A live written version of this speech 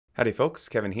Howdy folks,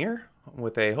 Kevin here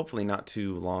with a hopefully not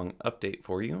too long update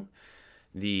for you.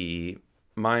 The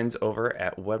minds over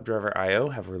at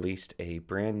WebdriverIO have released a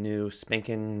brand new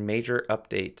spanking major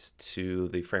update to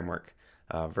the framework.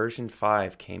 Version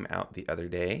 5 came out the other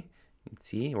day. You can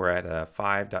see we're at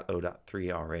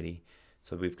 5.0.3 already.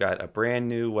 So we've got a brand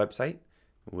new website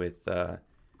with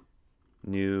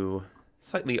new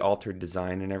slightly altered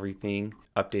design and everything,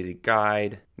 updated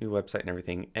guide, new website and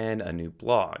everything, and a new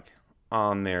blog.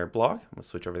 On their blog, we'll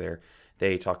switch over there,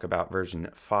 they talk about version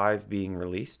 5 being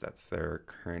released. That's their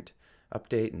current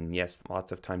update, and yes,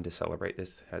 lots of time to celebrate.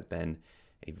 This has been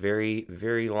a very,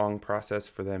 very long process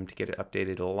for them to get it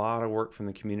updated. A lot of work from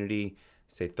the community,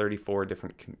 say 34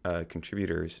 different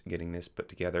contributors getting this put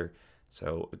together.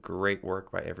 So great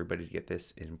work by everybody to get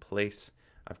this in place.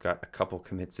 I've got a couple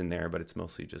commits in there, but it's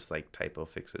mostly just like typo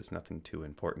fixes, nothing too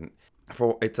important.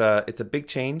 It's a big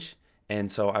change, and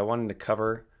so I wanted to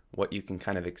cover what you can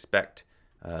kind of expect.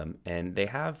 And they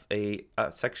have a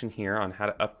section here on how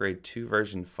to upgrade to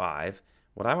version 5.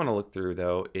 What I want to look through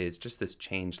though is just this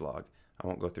changelog. I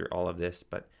won't go through all of this,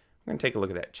 but we're going to take a look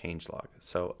at that changelog.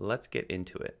 So let's get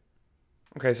into it.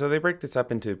 Okay, so they break this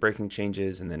up into breaking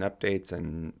changes and then updates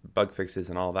and bug fixes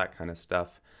and all that kind of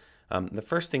stuff. The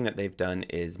first thing that they've done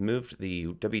is moved the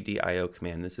WDIO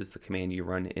command. This is the command you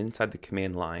run inside the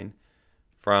command line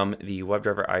from the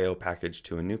WebdriverIO package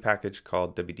to a new package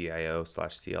called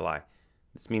WDIO/CLI.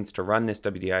 This means to run this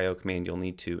WDIO command, you'll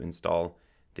need to install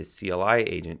this CLI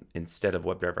agent instead of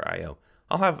WebdriverIO.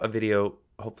 I'll have a video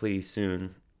hopefully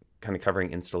soon kind of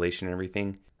covering installation and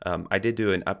everything. I did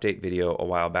do an update video a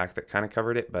while back that kind of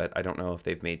covered it, but I don't know if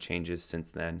they've made changes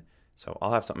since then. So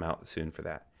I'll have something out soon for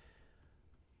that.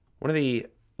 One of the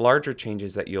larger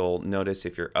changes that you'll notice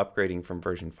if you're upgrading from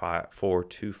version 4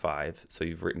 to 5, so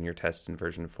you've written your test in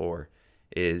version 4,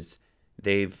 is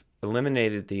they've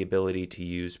eliminated the ability to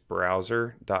use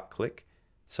browser.click.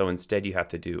 So instead you have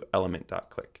to do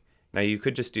element.click. Now you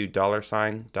could just do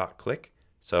 $.click.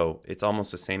 So it's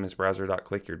almost the same as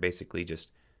browser.click. You're basically just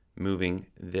moving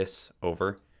this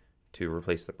over to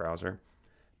replace the browser.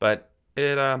 But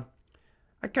I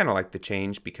kind of like the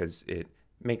change because it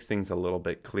makes things a little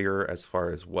bit clearer as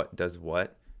far as what does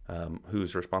what,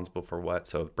 who's responsible for what.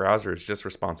 So the browser is just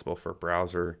responsible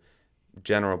for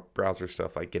general browser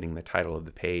stuff like getting the title of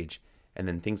the page, and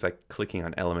then things like clicking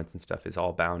on elements and stuff is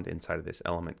all bound inside of this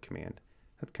element command.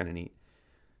 That's kind of neat.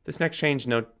 This next change,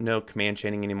 no command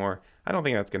chaining anymore. I don't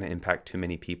think that's going to impact too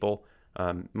many people.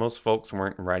 Most folks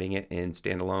weren't writing it in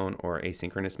standalone or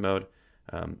asynchronous mode.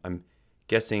 I'm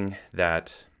guessing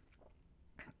that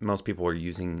most people were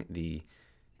using the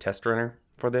test runner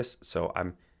for this, so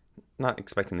I'm not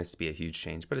expecting this to be a huge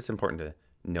change, but it's important to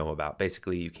know about.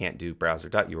 Basically, you can't do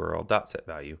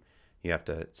browser.url.setValue. You have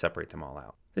to separate them all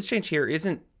out. This change here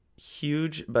isn't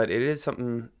huge, but it is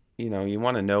something you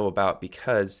want to know about,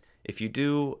 because if you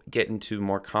do get into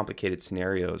more complicated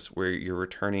scenarios where you're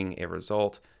returning a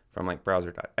result from like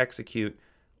browser.execute,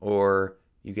 or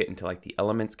you get into like the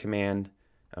elements command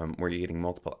where you're getting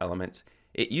multiple elements,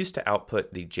 it used to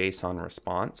output the JSON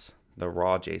response, the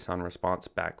raw JSON response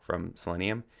back from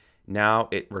Selenium. Now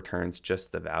it returns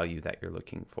just the value that you're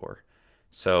looking for.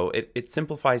 So it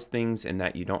simplifies things in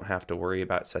that you don't have to worry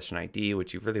about session ID,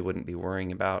 which you really wouldn't be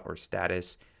worrying about, or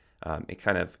status. It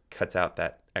kind of cuts out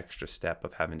that extra step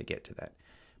of having to get to that.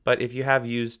 But if you have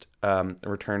used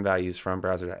return values from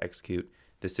browser.execute,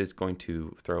 this is going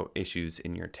to throw issues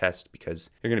in your test because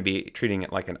you're going to be treating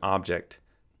it like an object,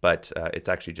 but it's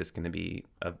actually just going to be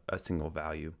a single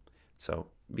value. So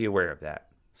be aware of that.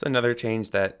 So another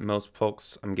change that most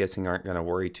folks, I'm guessing, aren't going to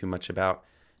worry too much about.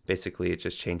 Basically, it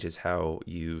just changes how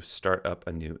you start up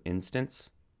a new instance,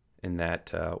 in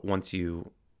that once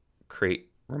you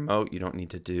create remote, you don't need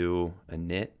to do a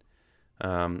init.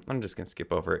 I'm just going to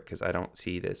skip over it because I don't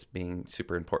see this being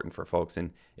super important for folks.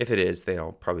 And if it is,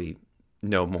 they'll probably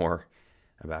know more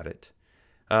about it.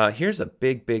 Here's a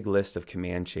big list of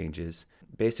command changes.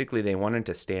 Basically, they wanted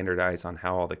to standardize on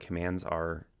how all the commands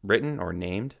are written or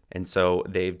named. And so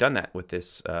they've done that with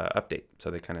this update. So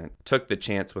they kind of took the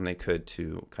chance when they could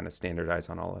to kind of standardize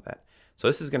on all of that. So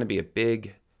this is going to be a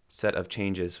big set of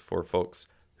changes for folks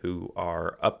who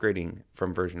are upgrading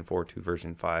from version 4 to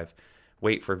version 5.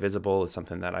 Wait for visible is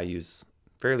something that I use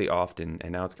fairly often,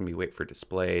 and now it's going to be wait for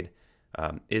displayed.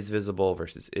 Is visible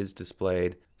versus is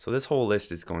displayed. So this whole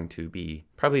list is going to be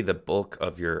probably the bulk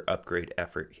of your upgrade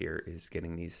effort here, is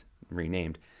getting these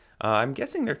renamed. I'm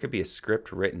guessing there could be a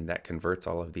script written that converts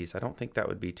all of these. I don't think that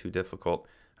would be too difficult.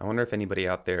 I wonder if anybody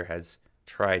out there has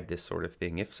tried this sort of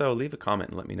thing. If so, leave a comment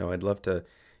and let me know. I'd love to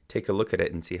take a look at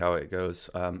it and see how it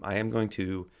goes. I am going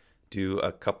to do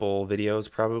a couple videos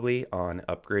probably on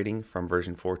upgrading from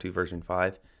version 4 to version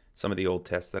 5, some of the old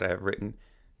tests that I have written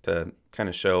to kind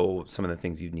of show some of the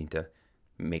things you need to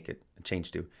make a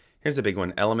change to. Here's a big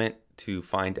one: element to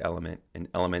find element and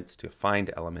elements to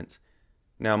find elements.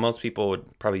 Now, most people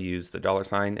would probably use the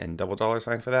 $sign and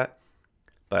 $sign for that,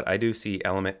 but I do see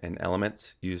element and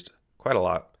elements used quite a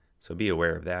lot, so be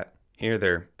aware of that. Here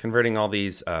they're converting all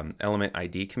these element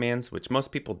ID commands, which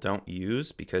most people don't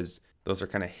use because those are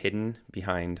kind of hidden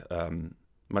behind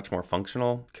much more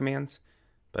functional commands,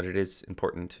 but it is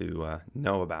important to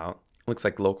know about. Looks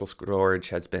like local storage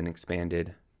has been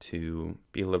expanded to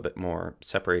be a little bit more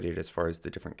separated as far as the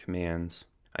different commands.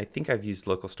 I think I've used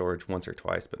local storage once or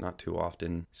twice, but not too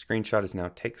often. Screenshot is now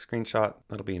take screenshot.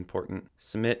 That'll be important.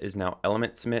 Submit is now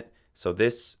element submit. So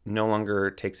this no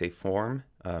longer takes a form.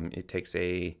 It takes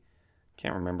a,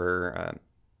 can't remember,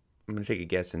 I'm going to take a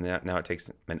guess, and now it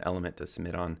takes an element to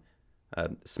submit on.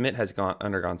 Submit has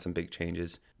undergone some big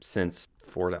changes since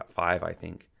 4.5, I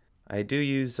think. I do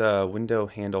use window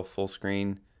handle full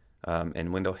screen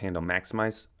and window handle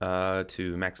maximize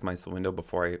to maximize the window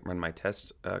before I run my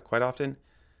test quite often.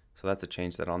 So that's a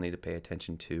change that I'll need to pay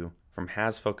attention to. From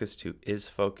has focused to is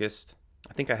focused.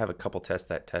 I think I have a couple tests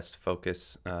that test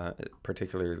focus,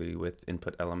 particularly with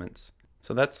input elements.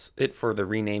 So that's it for the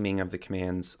renaming of the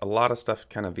commands. A lot of stuff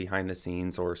kind of behind the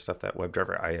scenes or stuff that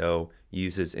WebdriverIO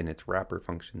uses in its wrapper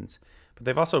functions. But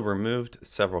they've also removed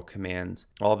several commands.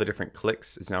 All the different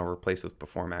clicks is now replaced with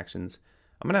perform actions.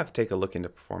 I'm going to have to take a look into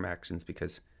perform actions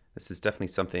because this is definitely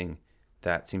something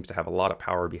that seems to have a lot of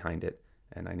power behind it,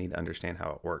 and I need to understand how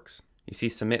it works. You see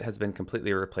submit has been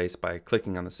completely replaced by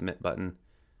clicking on the submit button.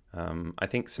 I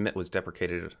think submit was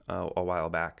deprecated a while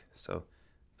back, so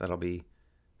that'll be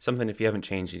something, if you haven't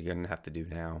changed, you're going to have to do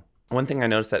now. One thing I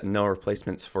noticed that no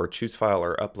replacements for choose file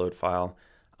or upload file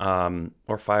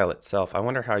or file itself. I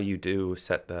wonder how you do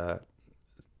set the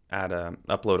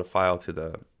upload a file to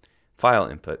the file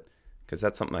input, because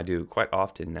that's something I do quite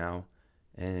often now,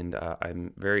 and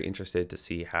I'm very interested to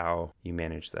see how you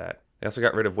manage that. They also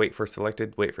got rid of wait for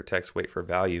selected, wait for text, wait for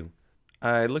value.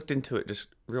 I looked into it just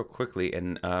real quickly,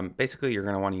 and basically you're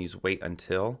going to want to use wait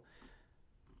until.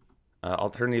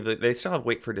 Alternatively, they still have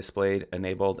wait for displayed,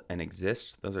 enabled, and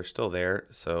exist. Those are still there,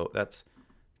 so that's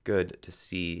good to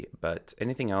see. But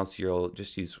anything else, you'll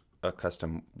just use a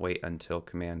custom wait until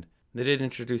command. They did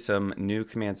introduce some new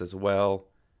commands as well,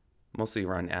 mostly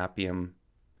around Appium.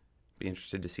 Be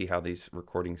interested to see how these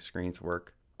recording screens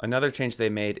work. Another change they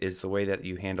made is the way that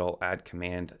you handle add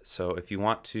command. So if you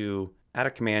want to add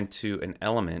a command to an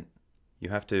element, you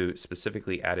have to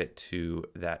specifically add it to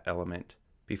that element.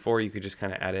 Before, you could just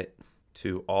kind of add it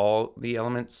to all the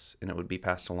elements and it would be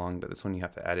passed along, but this one you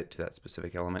have to add it to that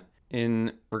specific element.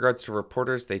 In regards to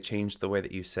reporters, they changed the way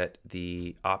that you set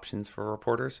the options for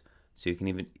reporters. So you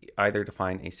can either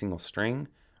define a single string,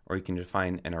 or you can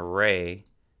define an array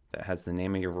that has the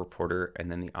name of your reporter and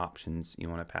then the options you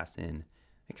want to pass in.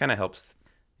 It kind of helps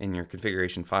in your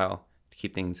configuration file to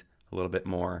keep things a little bit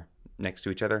more next to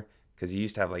each other, because you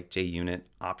used to have like JUnit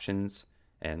options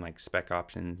and like spec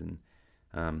options, and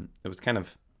it was kind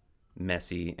of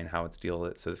messy in how it's dealt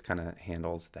with, so this kind of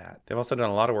handles that. They've also done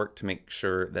a lot of work to make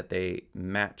sure that they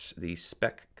match the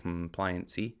spec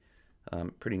compliancy.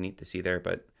 Pretty neat to see there,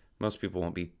 but most people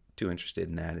won't be too interested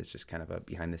in that. It's just kind of a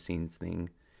behind the scenes thing.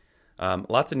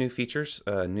 Lots of new features,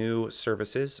 new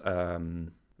services.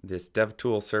 This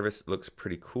DevTool service looks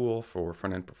pretty cool for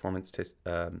front-end performance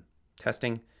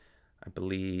testing. I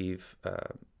believe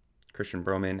Christian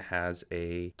Broman has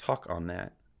a talk on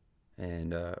that,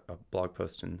 and a blog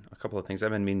post and a couple of things.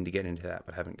 I've been meaning to get into that,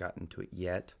 but haven't gotten to it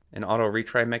yet. An auto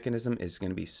retry mechanism is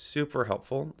going to be super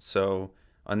helpful. So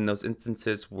on those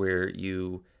instances where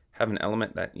you have an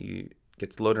element that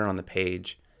gets loaded on the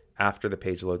page after the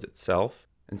page loads itself,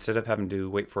 instead of having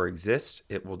to wait for exist,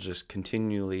 it will just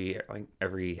continually, like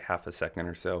every half a second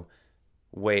or so,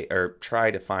 wait or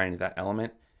try to find that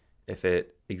element. If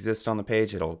it exists on the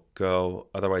page, it'll go.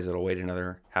 Otherwise, it'll wait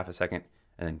another half a second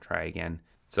and then try again.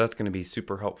 So that's going to be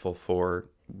super helpful for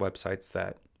websites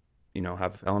that,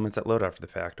 have elements that load after the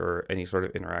fact or any sort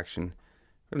of interaction.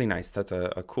 Really nice. That's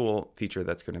a cool feature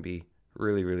that's going to be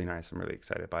really, really nice. I'm really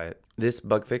excited by it. This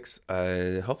bug fix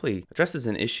hopefully addresses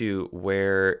an issue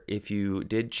where if you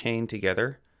did chain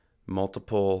together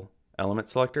multiple element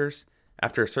selectors,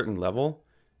 after a certain level,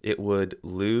 it would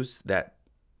lose that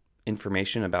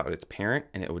information about its parent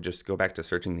and it would just go back to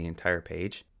searching the entire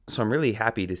page. So I'm really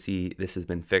happy to see this has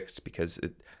been fixed, because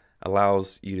it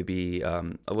allows you to be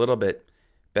a little bit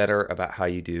better about how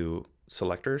you do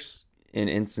selectors in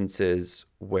instances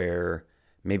where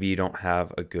maybe you don't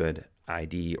have a good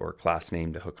ID or class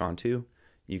name to hook onto.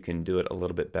 you can do it a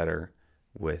little bit better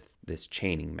with this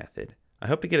chaining method. I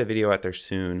hope to get a video out there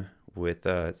soon with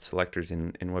selectors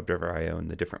in WebdriverIO and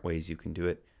the different ways you can do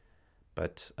it.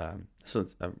 But this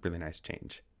is a really nice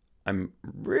change. I'm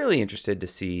really interested to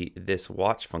see this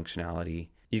watch functionality.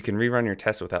 You can rerun your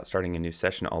test without starting a new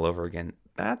session all over again.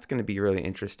 That's going to be really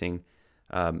interesting.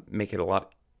 Make it a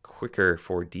lot quicker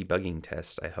for debugging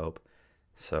tests, I hope.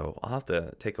 So I'll have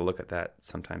to take a look at that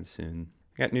sometime soon.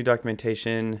 Got new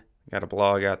documentation, got a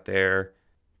blog out there,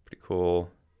 pretty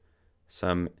cool.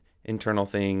 Some internal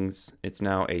things. It's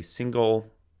now a single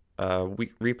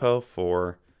repo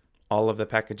for all of the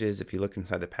packages. If you look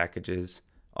inside the packages,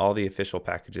 all the official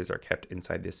packages are kept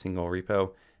inside this single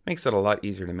repo. Makes it a lot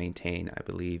easier to maintain, I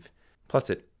believe. Plus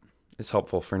it is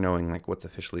helpful for knowing like what's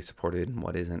officially supported and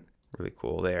what isn't. Really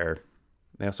cool there.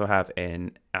 They also have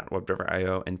an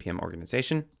 @WebdriverIO NPM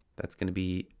organization. That's going to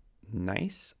be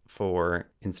nice for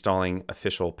installing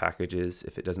official packages.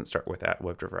 If it doesn't start with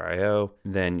 @WebdriverIO,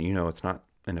 then you know it's not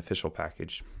an official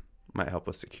package. Might help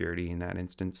with security in that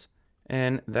instance.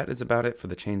 And that is about it for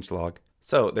the changelog.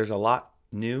 So there's a lot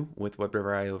new with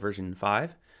WebdriverIO version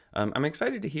 5. I'm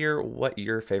excited to hear what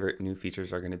your favorite new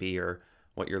features are going to be, or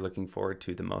what you're looking forward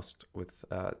to the most with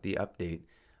the update.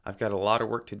 I've got a lot of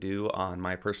work to do on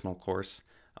my personal course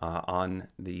on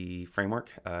the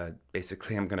framework.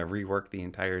 Basically, I'm going to rework the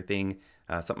entire thing,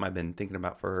 something I've been thinking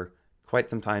about for quite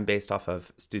some time based off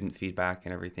of student feedback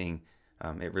and everything.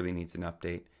 It really needs an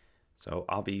update. So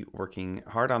I'll be working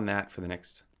hard on that for the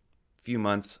next few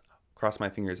months. Cross my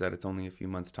fingers that it's only a few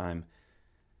months' time.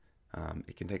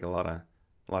 It can take a lot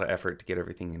of effort to get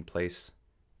everything in place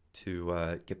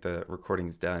to get the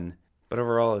recordings done. But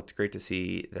overall, it's great to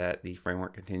see that the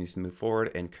framework continues to move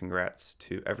forward, and congrats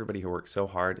to everybody who worked so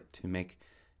hard to make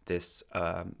this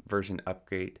version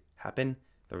upgrade happen.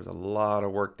 There was a lot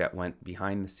of work that went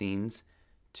behind the scenes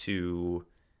to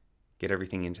get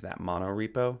everything into that mono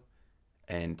repo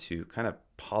and to kind of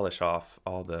polish off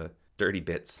all the dirty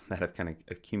bits that have kind of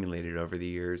accumulated over the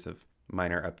years of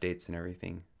minor updates and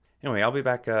everything. Anyway, I'll be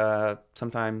back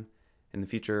sometime in the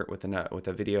future with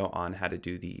a video on how to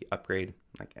do the upgrade,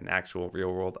 like an actual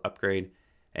real-world upgrade,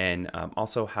 and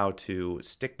also how to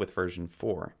stick with version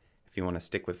 4. If you want to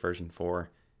stick with version 4,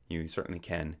 you certainly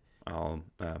can. I'll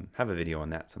have a video on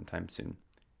that sometime soon.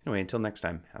 Anyway, until next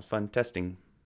time, have fun testing.